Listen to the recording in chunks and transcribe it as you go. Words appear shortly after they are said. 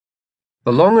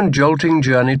The long and jolting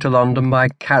journey to London by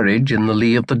carriage in the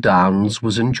lee of the Downs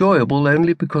was enjoyable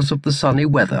only because of the sunny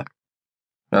weather,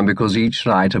 and because each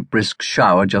night a brisk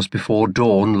shower just before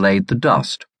dawn laid the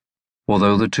dust,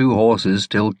 although the two horses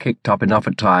still kicked up enough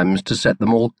at times to set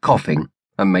them all coughing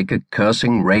and make a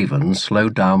cursing raven slow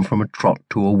down from a trot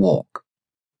to a walk.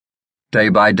 Day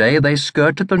by day they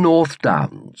skirted the North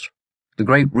Downs, the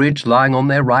great ridge lying on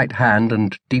their right hand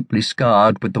and deeply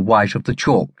scarred with the white of the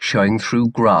chalk showing through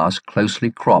grass closely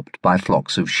cropped by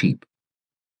flocks of sheep.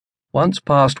 Once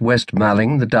past West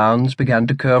Malling, the Downs began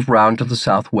to curve round to the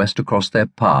southwest across their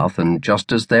path, and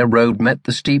just as their road met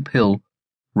the steep hill,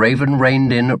 Raven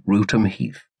reined in at Rootham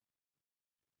Heath.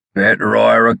 "Better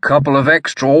hire a couple of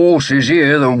extra horses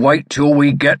here than wait till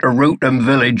we get to Rootham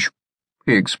village,"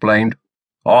 he explained.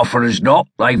 "Often as not,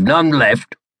 they've none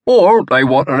left, or they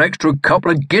want an extra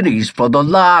couple of guineas for the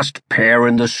last pair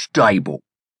in the stable."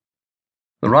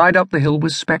 The ride up the hill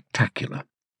was spectacular.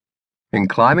 In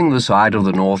climbing the side of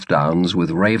the North Downs,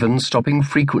 with Raven stopping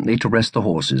frequently to rest the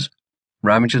horses,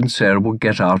 Ramage and Sarah would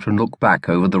get out and look back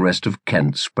over the rest of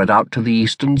Kent spread out to the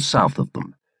east and south of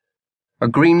them. A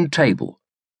green table,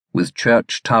 with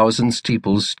church towers and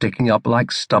steeples sticking up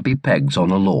like stubby pegs on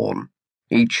a lawn,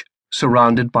 each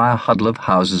surrounded by a huddle of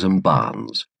houses and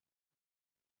barns.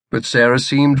 But Sarah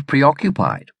seemed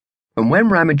preoccupied, and when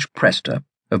Ramage pressed her,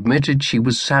 admitted she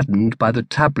was saddened by the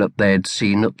tablet they had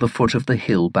seen at the foot of the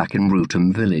hill back in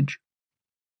Rootham village.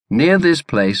 Near this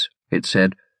place, it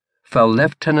said, fell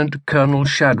Lieutenant Colonel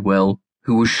Shadwell,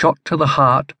 who was shot to the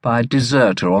heart by a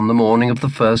deserter on the morning of the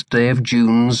 1st day of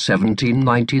June,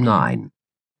 1799.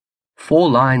 4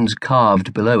 lines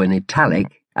carved below in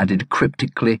italic added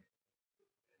cryptically,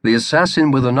 "The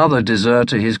assassin with another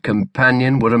deserter, his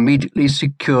companion, were immediately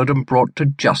secured and brought to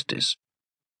justice."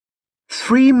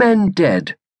 3 men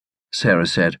dead, Sarah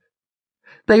said.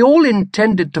 They all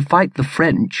intended to fight the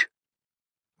French.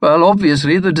 Well,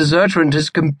 obviously the deserter and his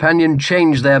companion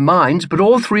changed their minds, but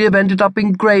all 3 have ended up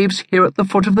in graves here at the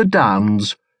foot of the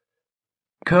Downs.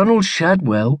 Colonel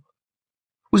Shadwell,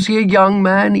 was he a young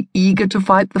man eager to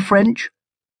fight the French?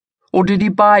 Or did he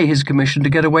buy his commission to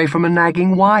get away from a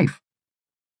nagging wife?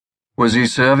 Was he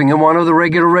serving in one of the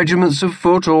regular regiments of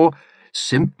foot, or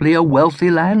simply a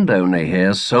wealthy landowner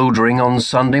here soldiering on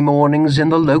Sunday mornings in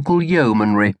the local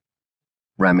yeomanry?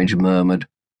 Ramage murmured.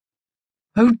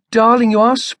 "Oh, darling, you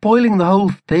are spoiling the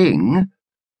whole thing.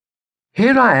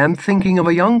 Here I am thinking of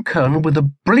a young colonel with a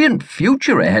brilliant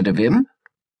future ahead of him,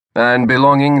 and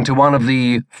belonging to one of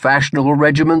the fashionable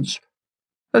regiments,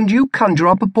 and you conjure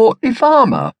up a portly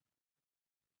farmer.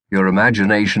 Your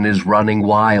imagination is running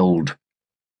wild.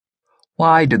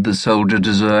 Why did the soldier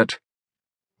desert?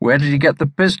 Where did he get the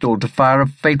pistol to fire a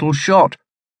fatal shot?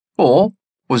 Or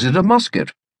was it a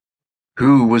musket?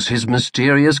 Who was his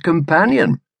mysterious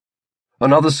companion?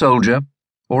 Another soldier,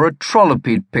 or a trollop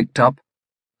he'd picked up?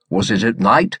 Was it at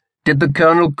night? Did the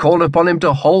colonel call upon him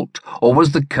to halt, or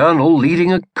was the colonel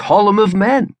leading a column of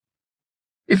men?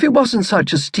 If it wasn't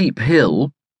such a steep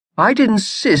hill, I'd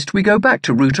insist we go back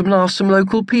to Rootham and ask some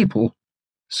local people,"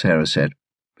 Sarah said.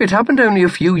 "It happened only a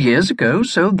few years ago,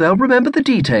 so they'll remember the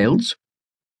details."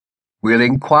 "We'll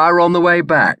inquire on the way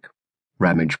back,"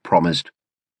 Ramage promised.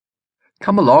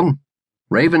 "Come along.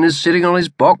 Raven is sitting on his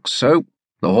box, so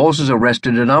the horses are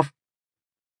rested enough."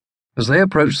 As they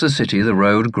approached the city, the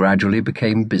road gradually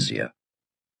became busier.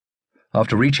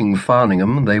 After reaching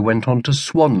Farningham, they went on to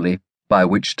Swanley, by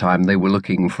which time they were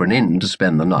looking for an inn to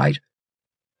spend the night,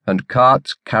 and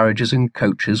carts, carriages and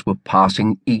coaches were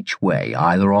passing each way,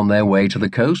 either on their way to the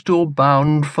coast or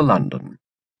bound for London.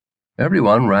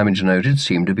 Everyone, Ramage noted,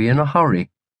 seemed to be in a hurry.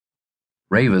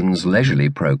 Raven's leisurely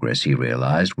progress, he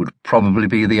realized, would probably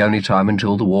be the only time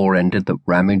until the war ended that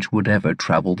Ramage would ever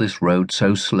travel this road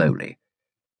so slowly.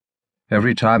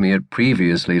 Every time he had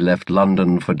previously left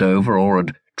London for Dover or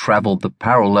had travelled the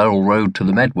parallel road to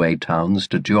the Medway towns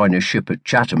to join a ship at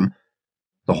Chatham,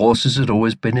 the horses had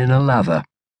always been in a lather.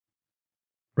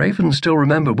 Raven still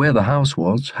remembered where the house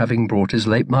was, having brought his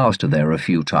late master there a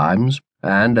few times,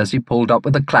 and as he pulled up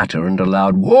with a clatter and a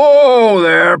loud "Whoa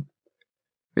there!"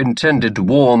 intended to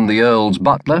warn the Earl's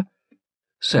butler,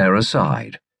 Sarah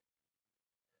sighed.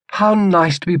 "How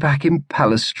nice to be back in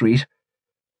Palace Street.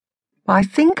 I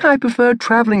think I prefer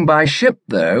travelling by ship,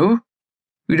 though.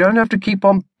 We don't have to keep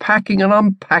on packing and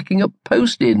unpacking at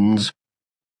post-inns.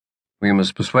 We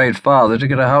must persuade Father to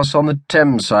get a house on the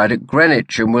Thames side at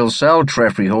Greenwich, and we'll sell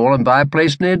Treffry Hall and buy a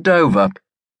place near Dover.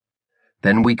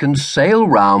 Then we can sail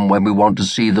round when we want to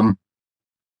see them."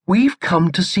 "We've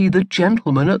come to see the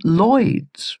gentleman at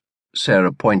Lloyd's,"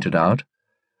 Sarah pointed out,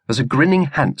 as a grinning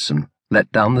hansom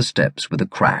let down the steps with a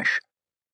crash.